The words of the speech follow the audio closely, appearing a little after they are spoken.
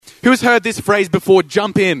Who has heard this phrase before?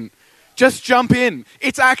 Jump in. Just jump in.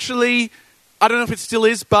 It's actually, I don't know if it still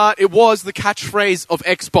is, but it was the catchphrase of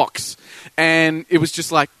Xbox. And it was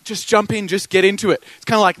just like, just jump in, just get into it. It's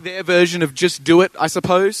kind of like their version of just do it, I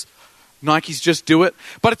suppose. Nike's just do it.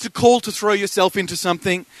 But it's a call to throw yourself into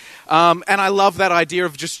something. And I love that idea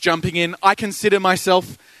of just jumping in. I consider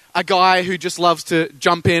myself a guy who just loves to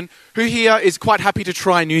jump in. Who here is quite happy to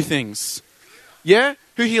try new things? Yeah?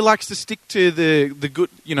 Who here likes to stick to the good,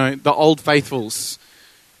 the old faithfuls?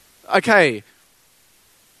 Okay.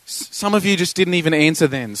 Some of you just didn't even answer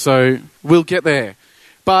then, so we'll get there.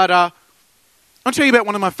 But I'll tell you about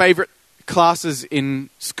one of my favourite classes in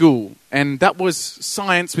school, and that was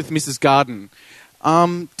science with Mrs. Garden.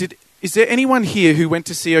 Is there anyone here who went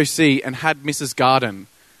to COC and had Mrs. Garden?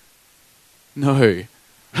 No.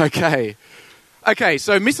 Okay,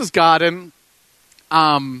 so Mrs. Garden,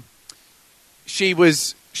 she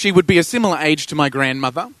would be a similar age to my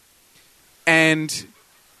grandmother, and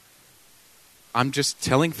I'm just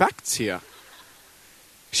telling facts here.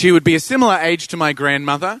 She would be a similar age to my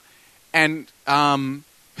grandmother, and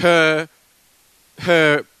her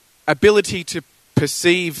ability to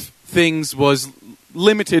perceive things was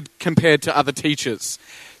limited compared to other teachers.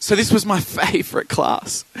 So this was my favourite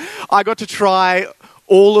class. I got to try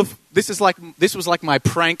this was like my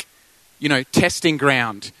prank, testing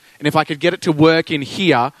ground. And if I could get it to work in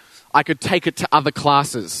here, I could take it to other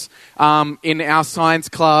classes. In our science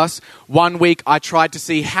class, one week I tried to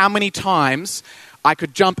see how many times I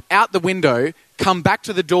could jump out the window, come back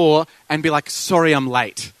to the door and be like, sorry, I'm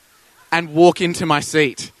late, and walk into my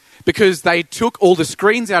seat. Because they took all the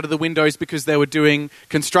screens out of the windows because they were doing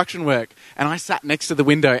construction work. And I sat next to the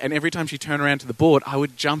window, and every time she turned around to the board, I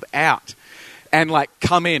would jump out and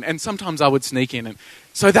come in. And sometimes I would sneak in. And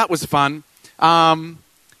so that was fun.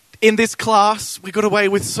 In this class, we got away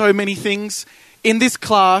with so many things. In this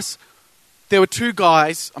class, there were two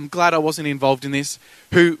guys, I'm glad I wasn't involved in this,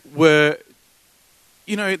 who were,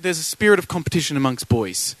 there's a spirit of competition amongst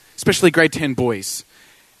boys, especially grade 10 boys.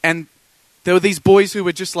 And there were these boys who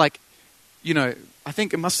were just I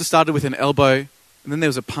think it must have started with an elbow, and then there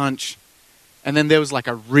was a punch, and then there was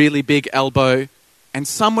a really big elbow, and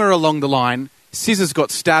somewhere along the line, scissors got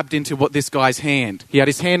stabbed into this guy's hand. He had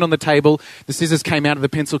his hand on the table, the scissors came out of the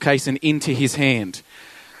pencil case and into his hand.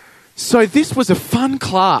 So this was a fun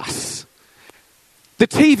class. The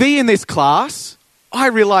TV in this class, I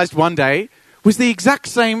realised one day, was the exact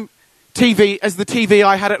same TV as the TV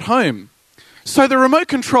I had at home. So the remote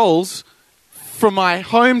controls from my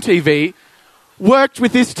home TV worked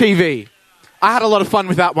with this TV. I had a lot of fun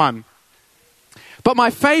with that one. But my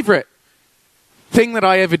favourite thing that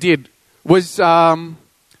I ever did was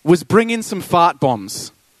bring in some fart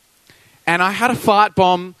bombs. And I had a fart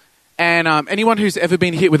bomb, and anyone who's ever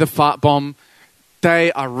been hit with a fart bomb,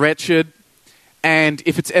 they are wretched. And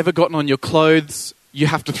if it's ever gotten on your clothes, you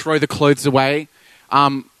have to throw the clothes away.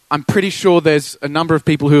 I'm pretty sure there's a number of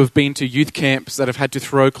people who have been to youth camps that have had to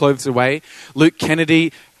throw clothes away. Luke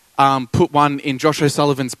Kennedy put one in Josh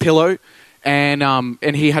O'Sullivan's pillow,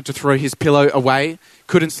 and he had to throw his pillow away.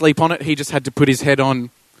 Couldn't sleep on it. He just had to put his head on.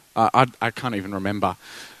 I can't even remember.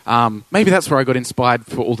 Maybe that's where I got inspired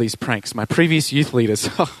for all these pranks. My previous youth leaders.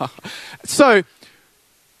 So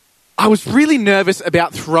I was really nervous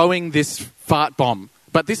about throwing this fart bomb.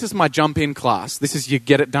 But this is my jump-in class. This is you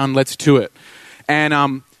get it done, let's do it.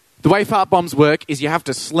 And the way fart bombs work is you have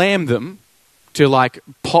to slam them to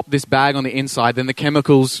pop this bag on the inside, then the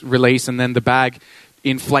chemicals release, and then the bag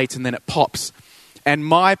inflates, and then it pops. And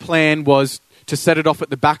my plan was to set it off at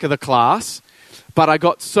the back of the class, but I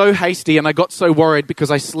got so hasty and I got so worried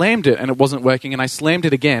because I slammed it and it wasn't working, and I slammed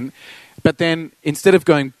it again. But then instead of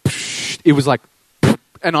going, it was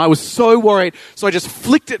and I was so worried, so I just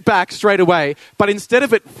flicked it back straight away. But instead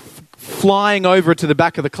of it flying over to the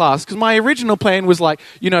back of the class, because my original plan was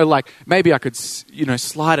maybe I could,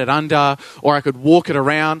 slide it under, or I could walk it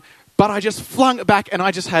around. But I just flung it back, and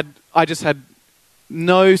I just had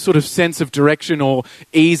no sort of sense of direction or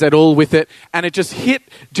ease at all with it. And it just hit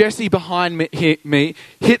Jesse behind me,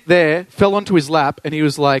 hit there, fell onto his lap, and he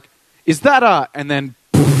was like, "Is that a?" And then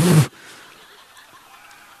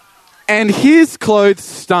and his clothes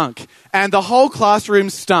stunk, and the whole classroom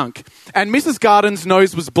stunk, and Mrs. Garden's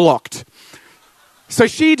nose was blocked. So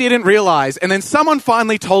she didn't realise, and then someone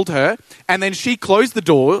finally told her, and then she closed the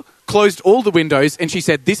door, closed all the windows, and she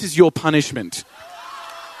said, "This is your punishment."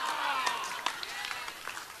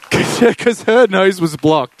 Because her nose was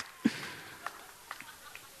blocked.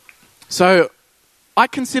 So I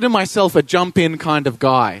consider myself a jump-in kind of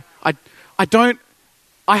guy.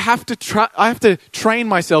 I have to train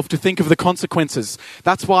myself to think of the consequences.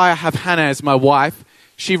 That's why I have Hannah as my wife.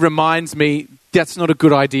 she reminds me that's not a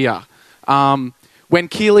good idea. When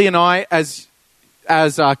Keely and I, as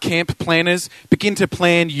camp planners, begin to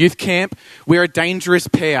plan youth camp, we're a dangerous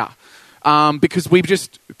pair because we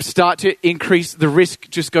just start to increase, the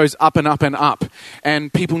risk just goes up and up and up,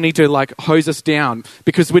 and people need to like hose us down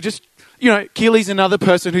because we're just, Keely's another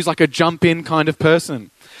person who's like a jump-in kind of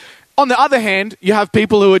person. On the other hand, you have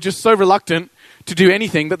people who are just so reluctant to do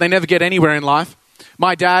anything that they never get anywhere in life.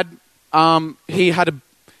 My dad, he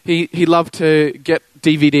loved to get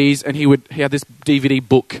DVDs, and he had this DVD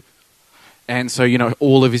book. And so,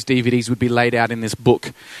 all of his DVDs would be laid out in this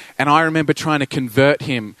book. And I remember trying to convert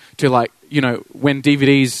him to when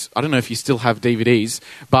DVDs, I don't know if you still have DVDs,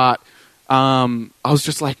 but I was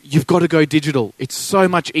just like, you've got to go digital. It's so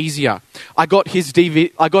much easier. I got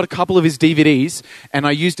a couple of his DVDs, and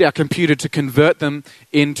I used our computer to convert them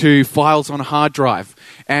into files on a hard drive.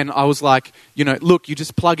 And I was like, look, you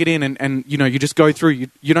just plug it in and you just go through.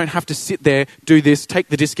 You don't have to sit there, do this, take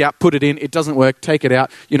the disc out, put it in. It doesn't work, take it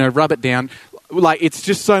out, rub it down. It's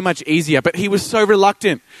just so much easier. But he was so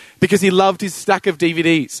reluctant because he loved his stack of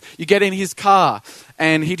DVDs. You get in his car,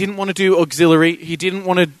 and he didn't want to do auxiliary. He didn't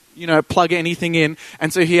want to plug anything in,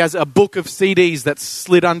 and so he has a book of CDs that's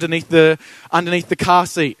slid underneath the car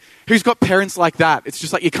seat. Who's got parents like that? It's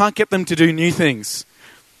just like you can't get them to do new things.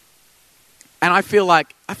 And I feel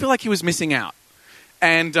like he was missing out.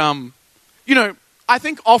 And I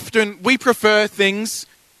think often we prefer things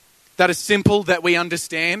that are simple, that we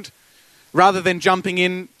understand, rather than jumping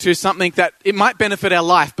into something that it might benefit our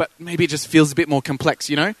life, but maybe it just feels a bit more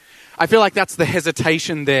complex. I feel like that's the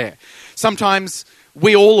hesitation there. Sometimes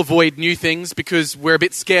we all avoid new things because we're a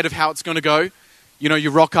bit scared of how it's going to go.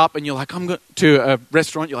 You rock up and you're like, to a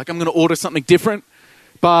restaurant, you're like, I'm going to order something different.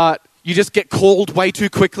 But you just get called way too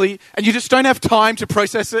quickly and you just don't have time to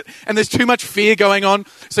process it. And there's too much fear going on.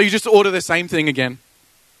 So you just order the same thing again.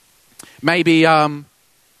 Maybe you're an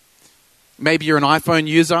iPhone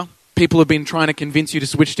user. People have been trying to convince you to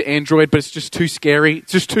switch to Android, but it's just too scary.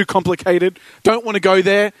 It's just too complicated. Don't want to go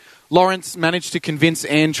there. Lawrence managed to convince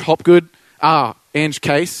Ange Hopgood, Ange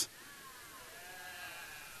Case,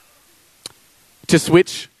 to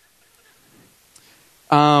switch.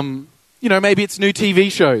 Maybe it's new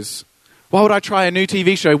TV shows. Why would I try a new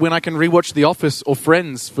TV show when I can rewatch The Office or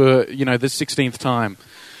Friends for, the 16th time?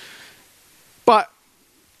 But,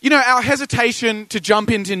 our hesitation to jump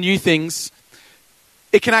into new things,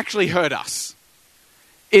 it can actually hurt us.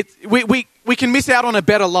 We can miss out on a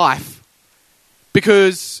better life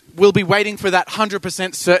because we'll be waiting for that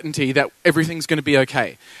 100% certainty that everything's going to be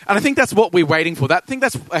okay. And I think that's what we're waiting for. I think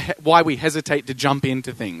that's why we hesitate to jump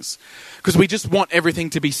into things, because we just want everything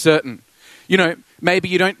to be certain. Maybe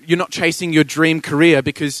you're not chasing your dream career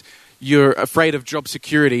because you're afraid of job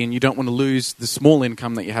security and you don't want to lose the small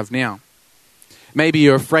income that you have now. Maybe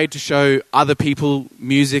you're afraid to show other people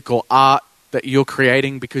music or art that you're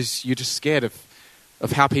creating because you're just scared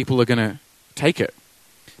of how people are going to take it.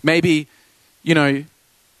 Maybe you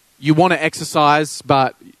want to exercise,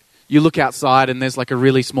 but you look outside and there's like a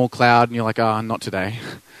really small cloud and you're like, not today.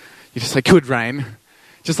 You just like, could rain.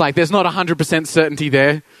 Just like, there's not 100% certainty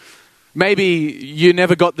there. Maybe you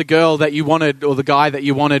never got the girl that you wanted or the guy that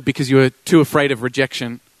you wanted because you were too afraid of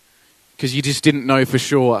rejection, because you just didn't know for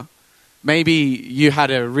sure. Maybe you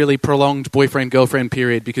had a really prolonged boyfriend-girlfriend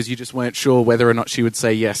period because you just weren't sure whether or not she would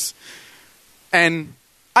say yes. And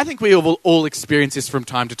I think we all experience this from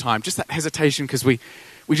time to time, just that hesitation because we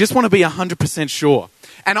just want to be 100% sure.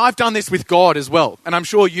 And I've done this with God as well, and I'm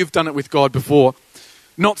sure you've done it with God before.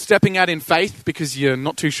 Not stepping out in faith because you're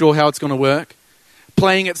not too sure how it's going to work.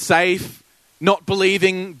 Playing it safe, not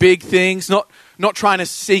believing big things, not trying to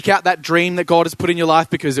seek out that dream that God has put in your life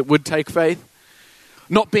because it would take faith.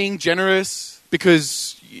 Not being generous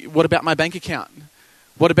because what about my bank account?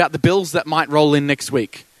 What about the bills that might roll in next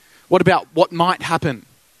week? What about what might happen?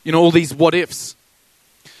 All these what ifs.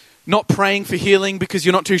 Not praying for healing because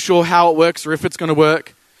you're not too sure how it works or if it's going to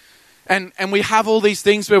work. And we have all these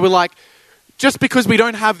things where we're like, just because we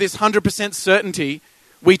don't have this 100% certainty,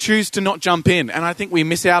 we choose to not jump in. And I think we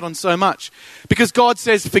miss out on so much. Because God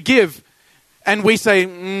says forgive, and we say,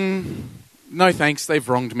 no thanks, they've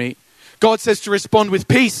wronged me. God says to respond with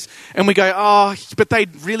peace, and we go, but they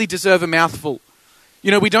really deserve a mouthful.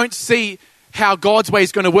 We don't see how God's way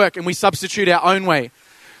is going to work, and we substitute our own way.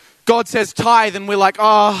 God says tithe, and we're like,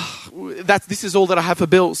 this is all that I have for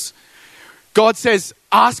bills. God says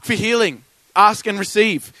ask for healing, ask and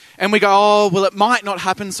receive. And we go, it might not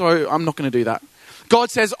happen, so I'm not going to do that.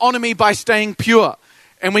 God says honor me by staying pure.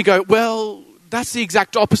 And we go, that's the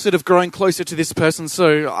exact opposite of growing closer to this person,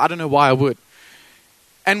 so I don't know why I would.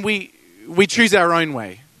 And we choose our own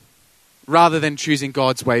way rather than choosing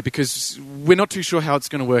God's way because we're not too sure how it's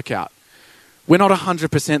going to work out. We're not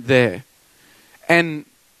 100% there. And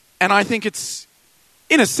I think it's,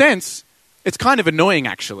 in a sense, it's kind of annoying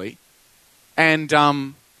actually. And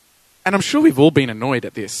I'm sure we've all been annoyed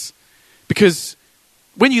at this. Because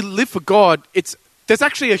when you live for God, there's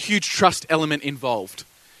actually a huge trust element involved.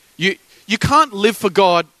 You can't live for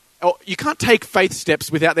God, or you can't take faith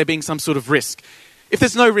steps without there being some sort of risk. If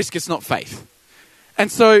there's no risk, it's not faith. And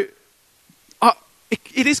so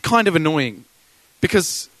it is kind of annoying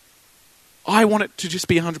because I want it to just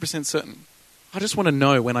be 100% certain. I just want to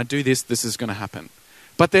know when I do this, this is going to happen.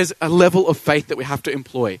 But there's a level of faith that we have to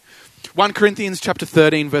employ. 1 Corinthians chapter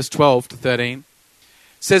 13, verse 12 to 13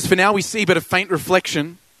 says, "For now we see but a faint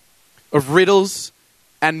reflection of riddles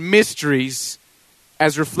and mysteries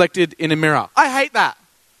as reflected in a mirror." I hate that.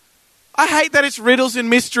 I hate that it's riddles and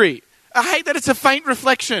mystery. I hate that it's a faint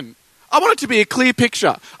reflection. I want it to be a clear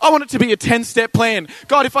picture. I want it to be a 10-step plan.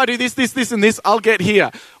 God, if I do this, this, this, and this, I'll get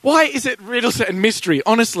here. Why is it riddles and mystery,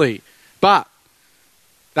 honestly? But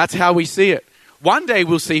that's how we see it. One day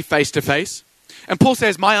we'll see face to face. And Paul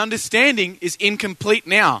says, my understanding is incomplete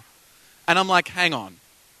now. And I'm like, hang on.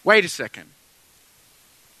 Wait a second.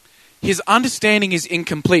 His understanding is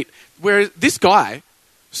incomplete. Whereas this guy,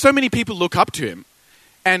 so many people look up to him.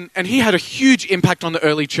 And he had a huge impact on the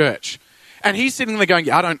early church. And he's sitting there going,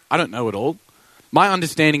 yeah, I don't know it all. My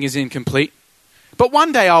understanding is incomplete. But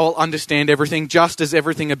one day I will understand everything just as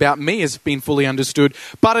everything about me has been fully understood.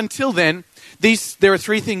 But until then, there are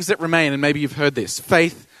three things that remain, and maybe you've heard this: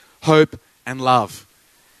 faith, hope, and love.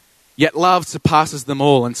 Yet love surpasses them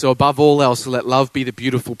all, and so above all else, let love be the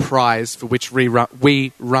beautiful prize for which we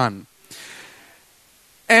run.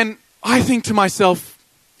 And I think to myself,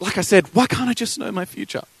 like I said, why can't I just know my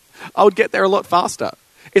future? I would get there a lot faster.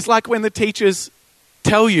 It's like when the teachers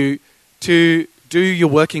tell you to do your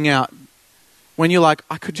working out, when you're like,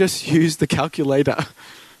 I could just use the calculator.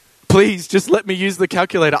 Please, just let me use the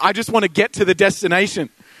calculator. I just want to get to the destination.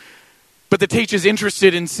 But the teacher's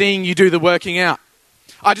interested in seeing you do the working out.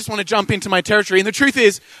 I just want to jump into my territory. And the truth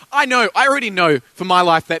is, I already know for my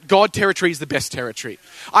life that God territory is the best territory.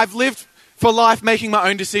 I've lived for life making my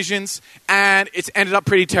own decisions, and it's ended up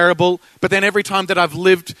pretty terrible. But then every time that I've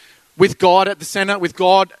lived with God at the center, with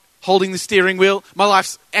God holding the steering wheel, my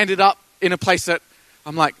life's ended up in a place that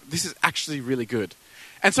I'm like, this is actually really good.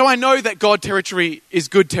 And so I know that God territory is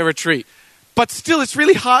good territory. But still, it's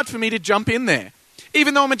really hard for me to jump in there,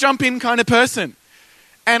 even though I'm a jump-in kind of person.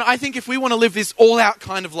 And I think if we want to live this all-out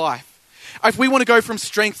kind of life, if we want to go from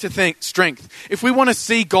strength to strength, if we want to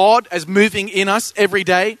see God as moving in us every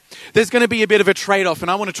day, there's going to be a bit of a trade-off. And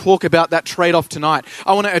I want to talk about that trade-off tonight.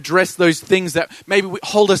 I want to address those things that maybe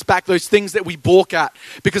hold us back, those things that we balk at.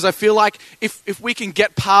 Because I feel like if we can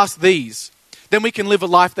get past these, then we can live a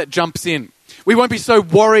life that jumps in. We won't be so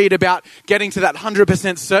worried about getting to that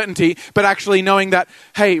 100% certainty, but actually knowing that,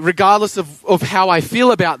 hey, regardless of how I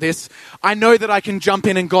feel about this, I know that I can jump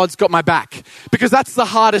in and God's got my back. Because that's the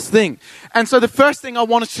hardest thing. And so the first thing I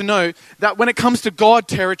want us to know, that when it comes to God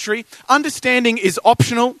territory, understanding is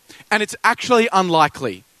optional and it's actually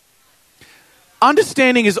unlikely.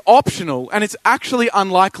 Understanding is optional and it's actually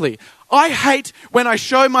unlikely. I hate when I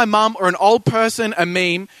show my mum or an old person a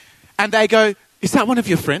meme and they go, is that one of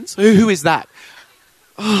your friends? Who is that?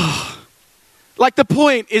 Oh. Like the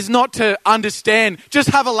point is not to understand, just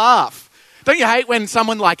have a laugh. Don't you hate when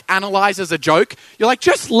someone like analyzes a joke? You're like,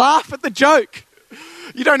 just laugh at the joke.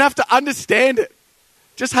 You don't have to understand it.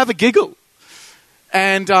 Just have a giggle.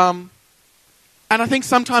 And I think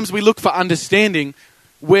sometimes we look for understanding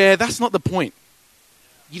where that's not the point.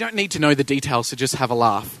 You don't need to know the details to just have a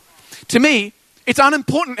laugh. To me, it's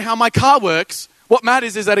unimportant how my car works. What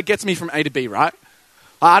matters is that it gets me from A to B, right?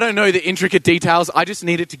 I don't know the intricate details. I just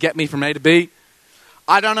need it to get me from A to B.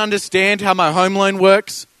 I don't understand how my home loan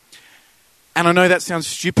works. And I know that sounds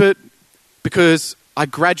stupid because I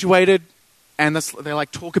graduated and they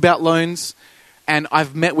like talk about loans. And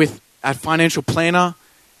I've met with a financial planner.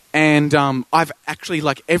 And I've actually,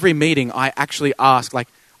 like every meeting, I actually ask, like,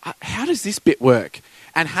 how does this bit work?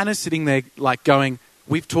 And Hannah's sitting there like going,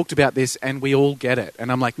 we've talked about this and we all get it.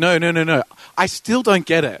 And I'm like, no. I still don't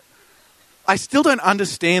get it. I still don't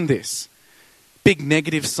understand this. Big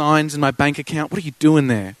negative signs in my bank account. What are you doing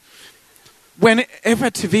there? Whenever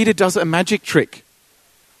Tavita does a magic trick,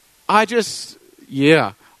 I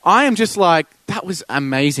am just like, that was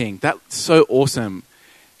amazing. That's so awesome.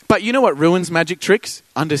 But you know what ruins magic tricks?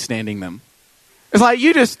 Understanding them. It's like,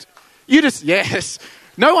 you just, yes.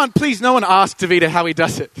 No one ask Tavita how he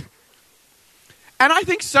does it. And I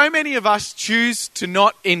think so many of us choose to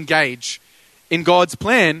not engage in God's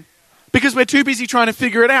plan because we're too busy trying to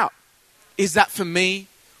figure it out. Is that for me?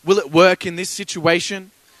 Will it work in this situation?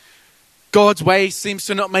 God's way seems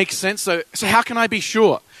to not make sense, so how can I be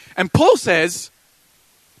sure? And Paul says,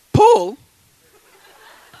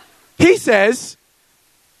 he says,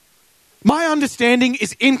 my understanding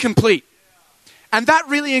is incomplete. And that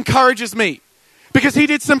really encourages me because he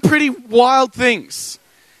did some pretty wild things.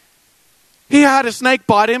 He had a snake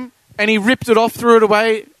bite him and he ripped it off, threw it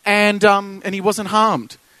away, and he wasn't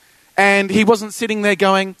harmed. And he wasn't sitting there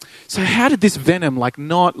going, so how did this venom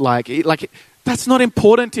that's not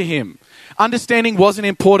important to him. Understanding wasn't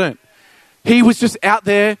important. He was just out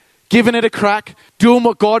there giving it a crack, doing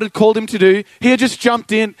what God had called him to do. He had just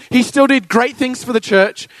jumped in. He still did great things for the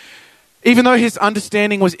church, even though his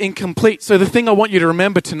understanding was incomplete. So the thing I want you to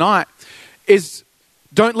remember tonight is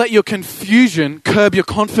don't let your confusion curb your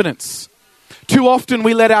confidence. Too often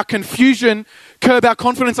we let our confusion curb our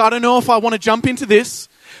confidence. I don't know if I want to jump into this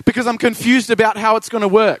because I'm confused about how it's going to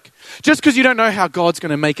work. Just because you don't know how God's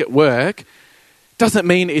going to make it work doesn't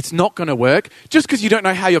mean it's not going to work. Just because you don't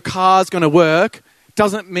know how your car's going to work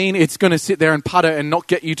doesn't mean it's going to sit there and putter and not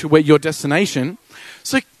get you to where your destination.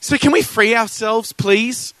 So can we free ourselves,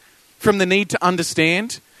 please, from the need to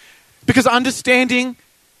understand? Because understanding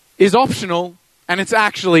is optional and it's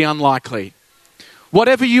actually unlikely.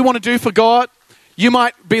 Whatever you want to do for God, you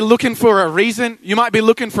might be looking for a reason. You might be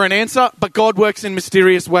looking for an answer, but God works in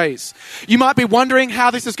mysterious ways. You might be wondering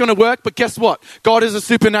how this is going to work, but guess what? God is a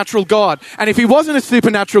supernatural God. And if he wasn't a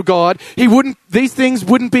supernatural God, these things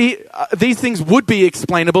would be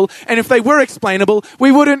explainable. And if they were explainable,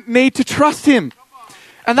 we wouldn't need to trust him.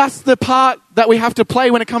 And that's the part that we have to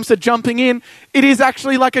play when it comes to jumping in. It is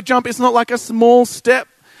actually like a jump. It's not like a small step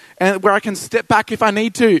and where I can step back if I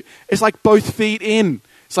need to. It's like both feet in.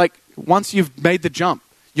 It's like once you've made the jump,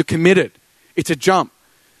 you're committed. It's a jump.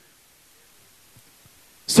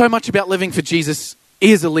 So much about living for Jesus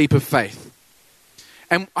is a leap of faith.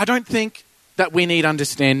 And I don't think that we need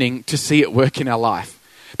understanding to see it work in our life.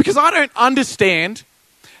 Because I don't understand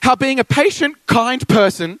how being a patient, kind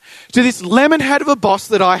person to this lemon head of a boss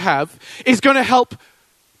that I have is going to help,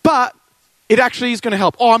 but it actually is going to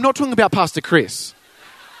help. Oh, I'm not talking about Pastor Chris.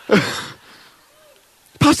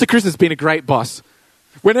 Pastor Chris has been a great boss.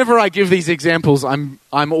 Whenever I give these examples, I'm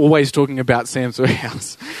always talking about Sam's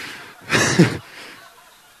Warehouse.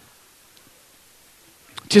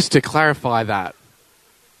 Just to clarify that.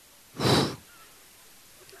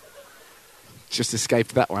 Just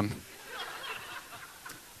escaped that one.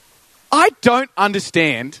 I don't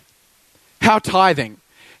understand how tithing,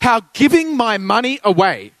 how giving my money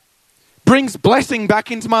away brings blessing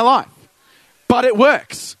back into my life. But it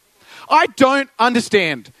works. I don't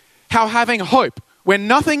understand how having hope when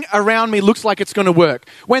nothing around me looks like it's going to work,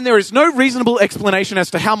 when there is no reasonable explanation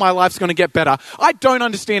as to how my life's going to get better, I don't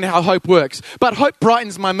understand how hope works. But hope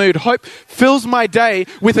brightens my mood. Hope fills my day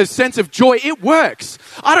with a sense of joy. It works.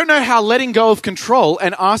 I don't know how letting go of control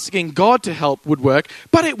and asking God to help would work,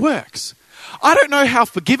 but it works. I don't know how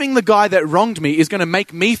forgiving the guy that wronged me is going to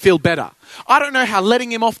make me feel better. I don't know how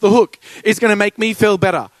letting him off the hook is going to make me feel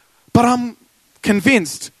better. But I'm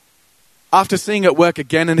convinced, after seeing it work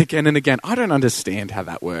again and again and again, I don't understand how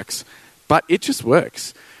that works, but it just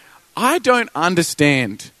works. I don't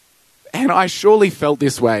understand, and I surely felt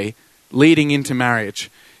this way leading into marriage,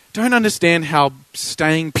 don't understand how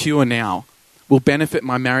staying pure now will benefit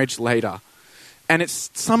my marriage later. And it's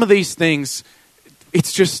some of these things,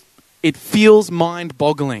 it feels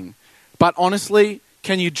mind-boggling. But honestly,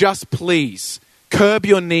 can you just please curb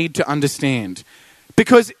your need to understand?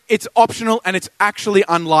 Because it's optional and it's actually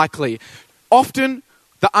unlikely. Often,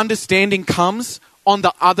 the understanding comes on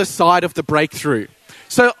the other side of the breakthrough.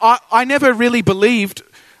 So I never really believed,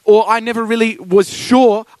 or I never really was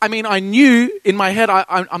sure. I mean, I knew in my head,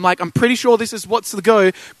 I'm pretty sure this is what's the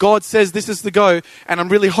go. God says this is the go, and I'm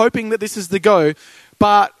really hoping that this is the go.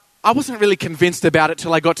 But I wasn't really convinced about it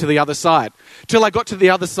till I got to the other side. Till I got to the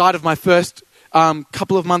other side of my first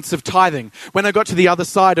couple of months of tithing. When I got to the other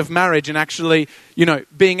side of marriage and actually,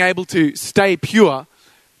 being able to stay pure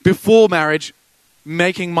before marriage,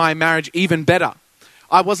 making my marriage even better.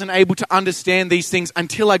 I wasn't able to understand these things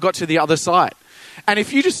until I got to the other side. And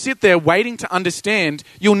if you just sit there waiting to understand,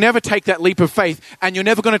 you'll never take that leap of faith and you're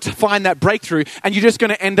never going to find that breakthrough and you're just going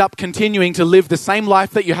to end up continuing to live the same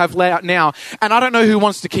life that you have now. And I don't know who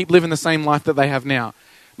wants to keep living the same life that they have now.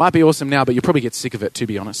 Might be awesome now, but you'll probably get sick of it, to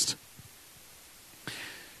be honest.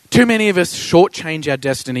 Too many of us shortchange our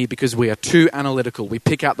destiny because we are too analytical. We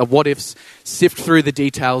pick out the what-ifs, sift through the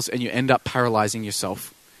details, and you end up paralyzing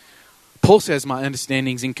yourself. Paul says, my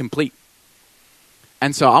understanding is incomplete.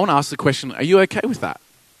 And so I want to ask the question, are you okay with that?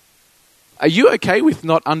 Are you okay with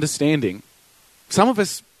not understanding? Some of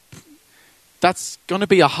us, that's going to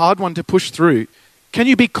be a hard one to push through. Can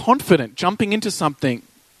you be confident jumping into something,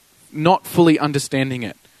 not fully understanding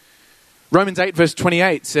it? Romans 8 verse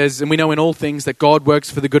 28 says, and we know in all things that God works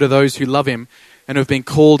for the good of those who love him and who have been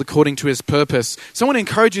called according to his purpose. So I want to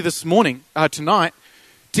encourage you this morning, tonight,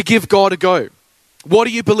 to give God a go. What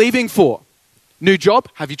are you believing for? New job?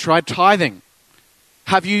 Have you tried tithing?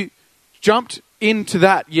 Have you jumped into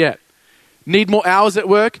that yet? Need more hours at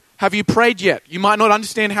work? Have you prayed yet? You might not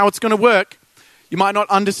understand how it's going to work. You might not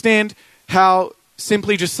understand how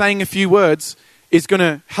simply just saying a few words is going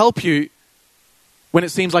to help you when it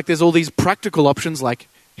seems like there's all these practical options like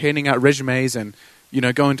handing out resumes and,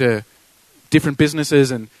 going to different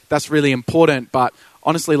businesses, and that's really important. But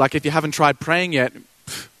honestly, like if you haven't tried praying yet,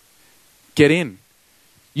 get in.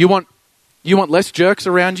 You want less jerks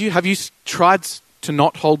around you? Have you tried to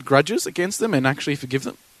not hold grudges against them and actually forgive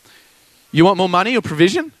them? You want more money or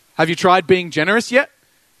provision? Have you tried being generous yet?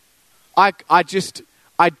 I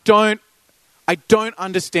don't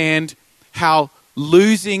understand how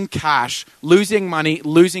losing cash, losing money,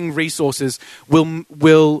 losing resources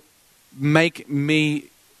will make me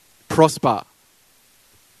prosper.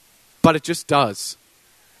 But it just does.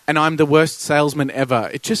 And I'm the worst salesman ever.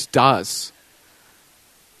 It just does.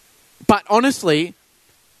 But honestly,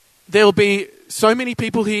 there'll be so many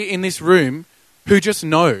people here in this room who just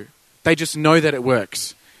know. They just know that it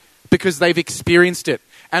works because they've experienced it.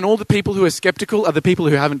 And all the people who are skeptical are the people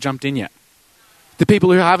who haven't jumped in yet. The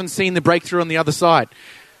people who haven't seen the breakthrough on the other side.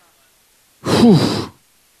 Whew.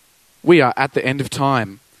 We are at the end of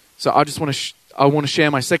time. So I just want to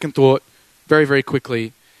share my second thought very, very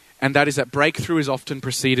quickly. And that is that breakthrough is often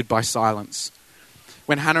preceded by silence.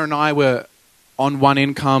 When Hannah and I were on one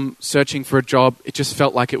income, searching for a job, it just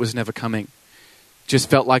felt like it was never coming. It just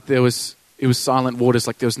felt like it was silent waters,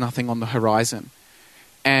 like there was nothing on the horizon.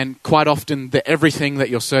 And quite often, the everything that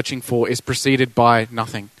you're searching for is preceded by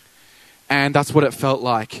nothing. And that's what it felt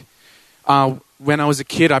like. When I was a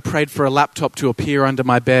kid, I prayed for a laptop to appear under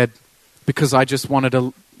my bed because I just wanted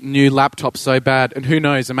a new laptop so bad. And who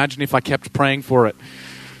knows, imagine if I kept praying for it.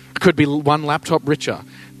 I could be one laptop richer.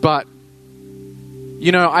 But,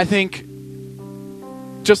 I think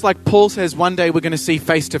just like Paul says, one day we're going to see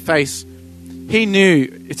face to face. He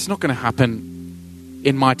knew it's not going to happen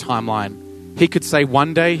in my timeline. He could say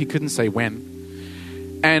one day, he couldn't say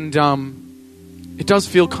when. And it does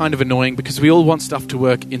feel kind of annoying because we all want stuff to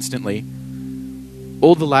work instantly.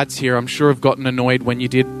 All the lads here, I'm sure, have gotten annoyed when you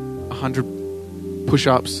did 100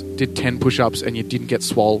 push-ups, did 10 push-ups, and you didn't get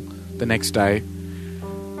swole the next day.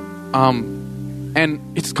 And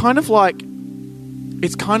it's kind of like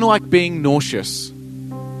being nauseous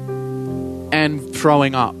and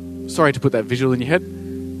throwing up. Sorry to put that visual in your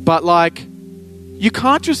head, but you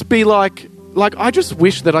can't just be like I just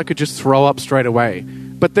wish that I could just throw up straight away.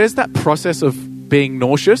 But there's that process of being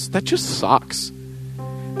nauseous that just sucks.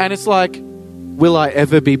 And it's like, will I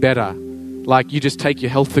ever be better? Like, you just take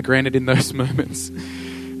your health for granted in those moments.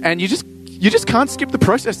 And you just can't skip the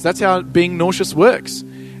process. That's how being nauseous works.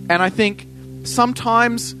 And I think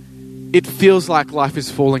sometimes it feels like life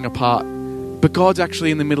is falling apart, but God's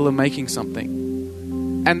actually in the middle of making something.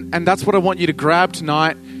 And that's what I want you to grab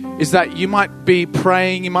tonight, is that you might be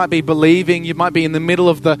praying, you might be believing, you might be in the middle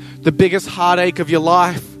of the biggest heartache of your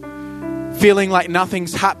life, feeling like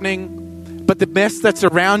nothing's happening, but the mess that's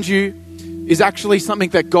around you is actually something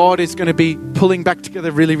that God is going to be pulling back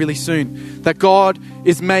together really, really soon. That God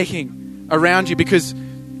is making around you, because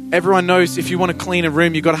everyone knows if you want to clean a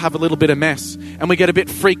room, you've got to have a little bit of mess. And we get a bit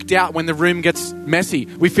freaked out when the room gets messy.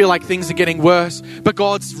 We feel like things are getting worse, but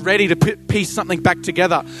God's ready to piece something back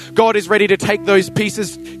together. God is ready to take those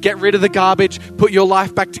pieces, get rid of the garbage, put your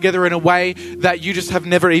life back together in a way that you just have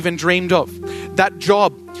never even dreamed of. That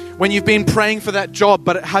job, when you've been praying for that job,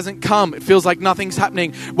 but it hasn't come, it feels like nothing's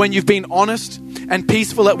happening. When you've been honest and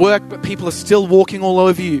peaceful at work, but people are still walking all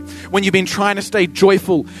over you. When you've been trying to stay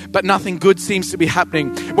joyful, but nothing good seems to be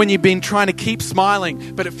happening. When you've been trying to keep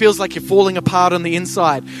smiling, but it feels like you're falling apart on the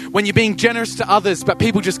inside. When you're being generous to others, but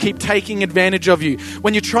people just keep taking advantage of you.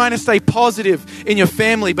 When you're trying to stay positive in your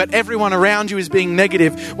family, but everyone around you is being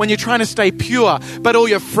negative. When you're trying to stay pure, but all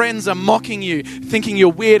your friends are mocking you, thinking you're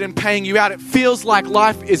weird and paying you out. It feels like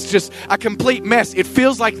life is just a complete mess. It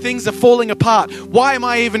feels like things are falling apart. Why am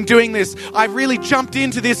I even doing this? I really jumped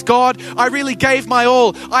into this, God. I really gave my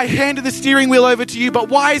all. I handed the steering wheel over to you, but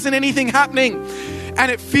why isn't anything happening?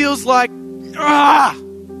 And it feels like,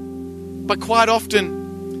 But quite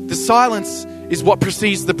often, the silence is what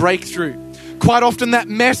precedes the breakthrough. Quite often, that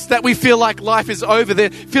mess that we feel like life is over there,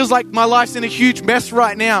 feels like my life's in a huge mess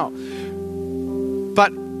right now.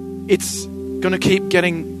 But it's going to keep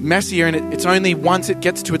getting messier, and it's only once it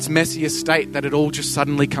gets to its messiest state that it all just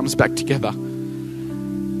suddenly comes back together.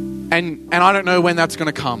 And I don't know when that's going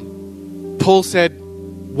to come. Paul said,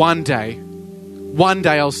 one day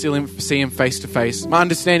I'll still see him face to face. My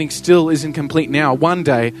understanding still isn't complete now. One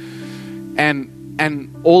day,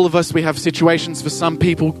 and all of us, we have situations. For some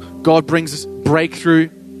people, God brings us breakthrough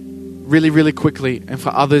really, really quickly, and for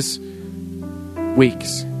others,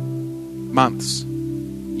 weeks, months,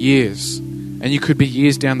 years, and you could be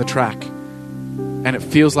years down the track, and it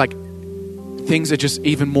feels like things are just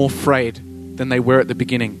even more frayed than they were at the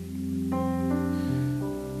beginning.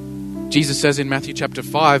 Jesus says in Matthew chapter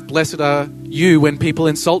 5, "Blessed are you when people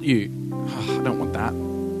insult you." Oh, I don't want that.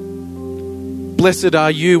 "Blessed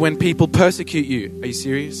are you when people persecute you." Are you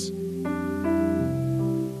serious?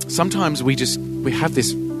 Sometimes we have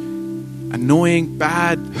this annoying,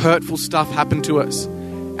 bad, hurtful stuff happen to us,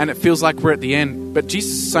 and it feels like we're at the end. But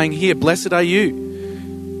Jesus is saying here, "Blessed are you.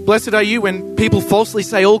 Blessed are you when people falsely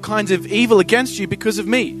say all kinds of evil against you because of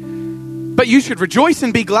me. But you should rejoice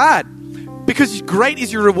and be glad, because great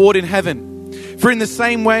is your reward in heaven. For in the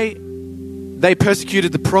same way they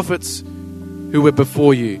persecuted the prophets who were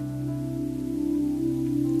before you."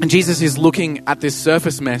 And Jesus is looking at this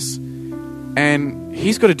surface mess, and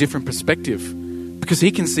he's got a different perspective because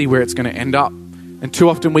he can see where it's going to end up. And too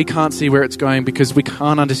often we can't see where it's going because we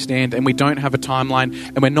can't understand, and we don't have a timeline,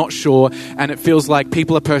 and we're not sure, and it feels like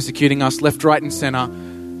people are persecuting us left, right, and center.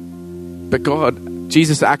 But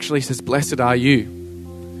Jesus actually says, "Blessed are you."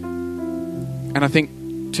 And I think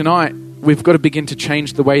tonight we've got to begin to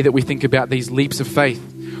change the way that we think about these leaps of faith.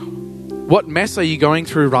 What mess are you going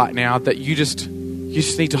through right now that you just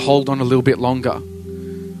need to hold on a little bit longer?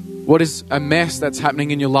 What is a mess that's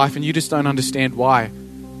happening in your life and you just don't understand why?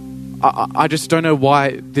 I just don't know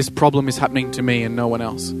why this problem is happening to me and no one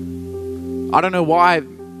else. I don't know why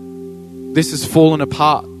this has fallen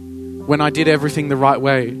apart when I did everything the right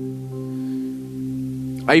way.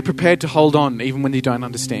 Are you prepared to hold on even when you don't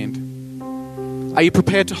understand? Are you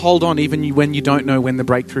prepared to hold on even when you don't know when the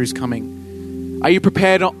breakthrough is coming? Are you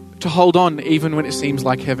prepared to hold on even when it seems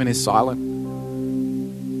like heaven is silent?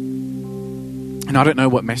 And I don't know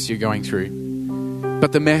what mess you're going through,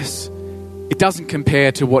 but the mess, it doesn't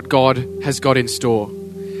compare to what God has got in store.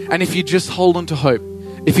 And if you just hold on to hope,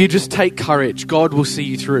 if you just take courage, God will see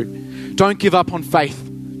you through. Don't give up on faith.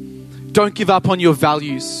 Don't give up on your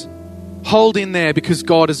values. Hold in there because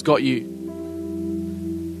God has got you.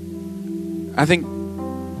 I think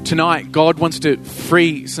tonight God wants to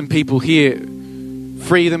free some people here,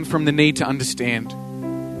 free them from the need to understand.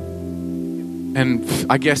 And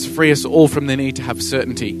I guess free us all from the need to have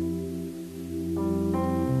certainty.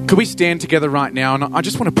 Could we stand together right now? And I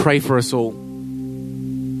just want to pray for us all.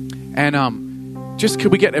 And just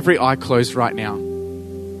could we get every eye closed right now?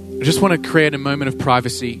 I just want to create a moment of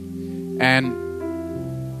privacy. And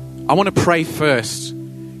I want to pray first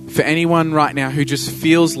for anyone right now who just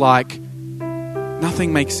feels like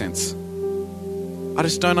nothing makes sense. I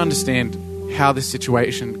just don't understand how this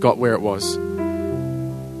situation got where it was.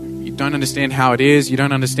 You don't understand how it is. You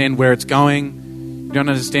don't understand where it's going. You don't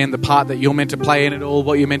understand the part that you're meant to play in it all,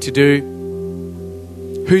 what you're meant to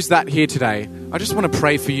do. Who's that here today? I just want to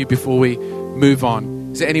pray for you before we move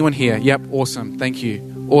on. Is there anyone here? Yep, awesome. Thank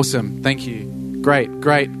you. Awesome. Thank you. Great,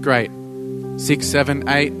 great, great. 6, 7,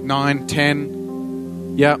 8, 9,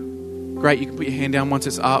 10. Yep. Great. You can put your hand down once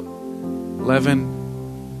it's up.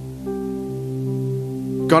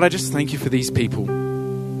 11. God, I just thank you for these people.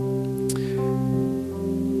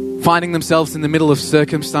 Finding themselves in the middle of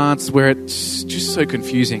circumstance where it's just so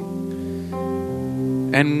confusing.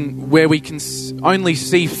 And where we can only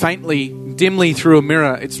see faintly, dimly through a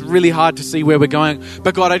mirror. It's really hard to see where we're going.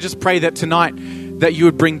 But God, I just pray that tonight that you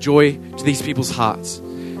would bring joy to these people's hearts.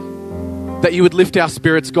 That you would lift our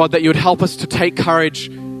spirits, God. That you would help us to take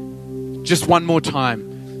courage just one more time.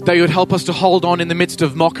 That you would help us to hold on in the midst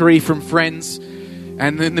of mockery from friends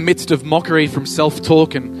and in the midst of mockery from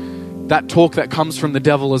self-talk and that talk that comes from the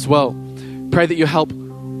devil as well. Pray that you help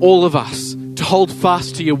all of us to hold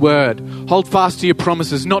fast to your word, hold fast to your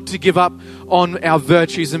promises, not to give up on our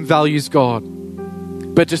virtues and values, God,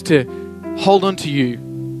 but just to hold on to you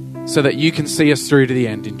so that you can see us through to the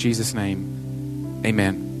end. In Jesus' name,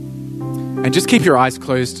 amen. And just keep your eyes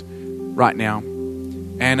closed right now.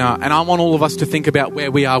 And I want all of us to think about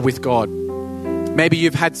where we are with God. Maybe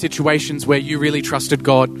you've had situations where you really trusted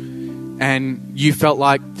God and you felt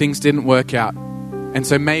like things didn't work out. And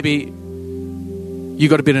so maybe you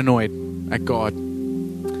got a bit annoyed at God.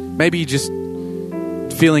 Maybe you're just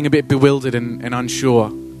feeling a bit bewildered and unsure.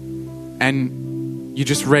 And you're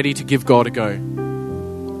just ready to give God a go.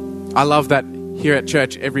 I love that here at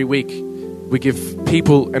church every week We give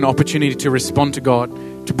people an opportunity to respond to God,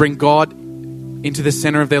 to bring God into the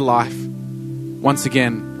center of their life once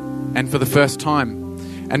again and for the first time.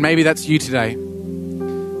 And maybe that's you today.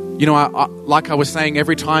 You know, like I was saying,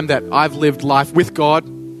 every time that I've lived life with God,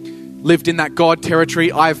 lived in that God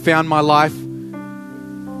territory, I've found my life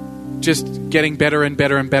just getting better and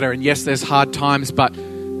better and better. And yes, there's hard times, but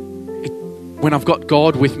when I've got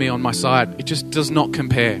God with me on my side, it just does not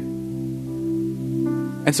compare.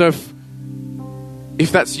 And so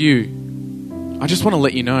if that's you, I just want to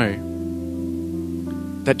let you know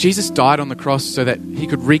that Jesus died on the cross so that he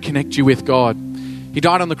could reconnect you with God. He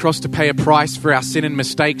died on the cross to pay a price for our sin and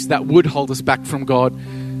mistakes that would hold us back from God,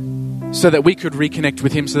 so that we could reconnect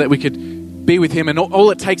with him, so that we could be with him. And all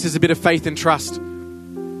it takes is a bit of faith and trust.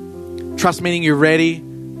 Trust meaning you're ready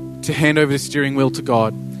to hand over the steering wheel to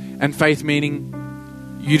God. And faith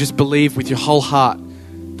meaning you just believe with your whole heart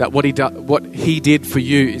that what he did for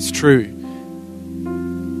you is true.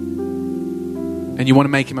 And you want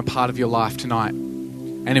to make him a part of your life tonight.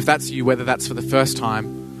 And if that's you, whether that's for the first time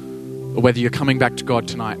or whether you're coming back to God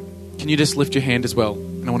tonight, can you just lift your hand as well?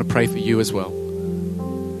 And I want to pray for you as well.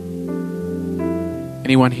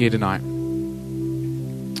 Anyone here tonight?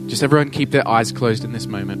 Just everyone keep their eyes closed in this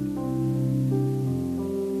moment.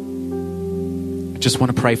 I just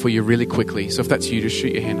want to pray for you really quickly. So if that's you, just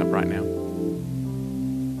shoot your hand up right now.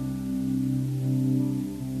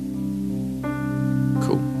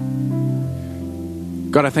 Cool.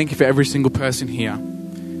 God, I thank you for every single person here.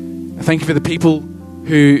 I thank you for the people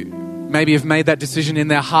who maybe have made that decision in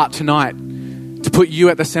their heart tonight to put you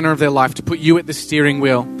at the center of their life, to put you at the steering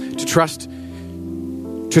wheel, to trust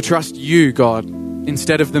you, God,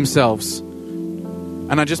 instead of themselves.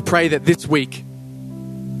 And I just pray that this week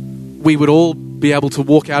we would all be able to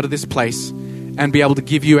walk out of this place and be able to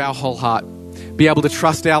give you our whole heart, be able to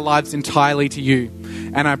trust our lives entirely to you.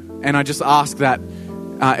 And I just ask that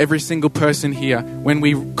every single person here, when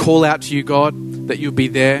we call out to you, God, that you'll be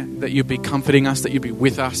there, that you'll be comforting us, that you'll be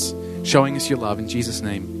with us, showing us your love. In Jesus'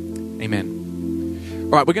 name, amen.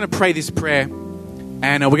 All right, we're going to pray this prayer,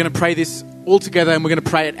 and we're going to pray this all together, and we're going to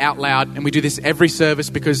pray it out loud. And we do this every service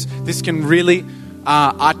because this can really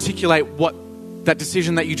articulate what that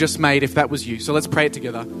decision that you just made, if that was you. So let's pray it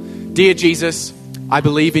together. Dear Jesus, I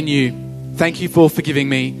believe in you. Thank you for forgiving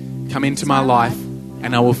me. Come into my life,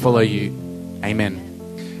 and I will follow you.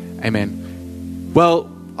 Amen. Amen. Well,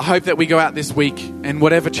 I hope that we go out this week and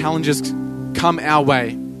whatever challenges come our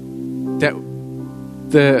way, that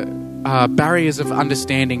the barriers of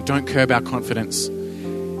understanding don't curb our confidence,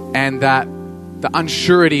 and that the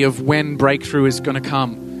unsurety of when breakthrough is going to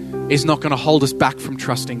come is not going to hold us back from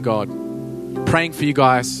trusting God. Praying for you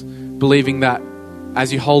guys, believing that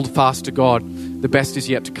as you hold fast to God, the best is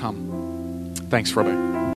yet to come. Thanks, Robbo.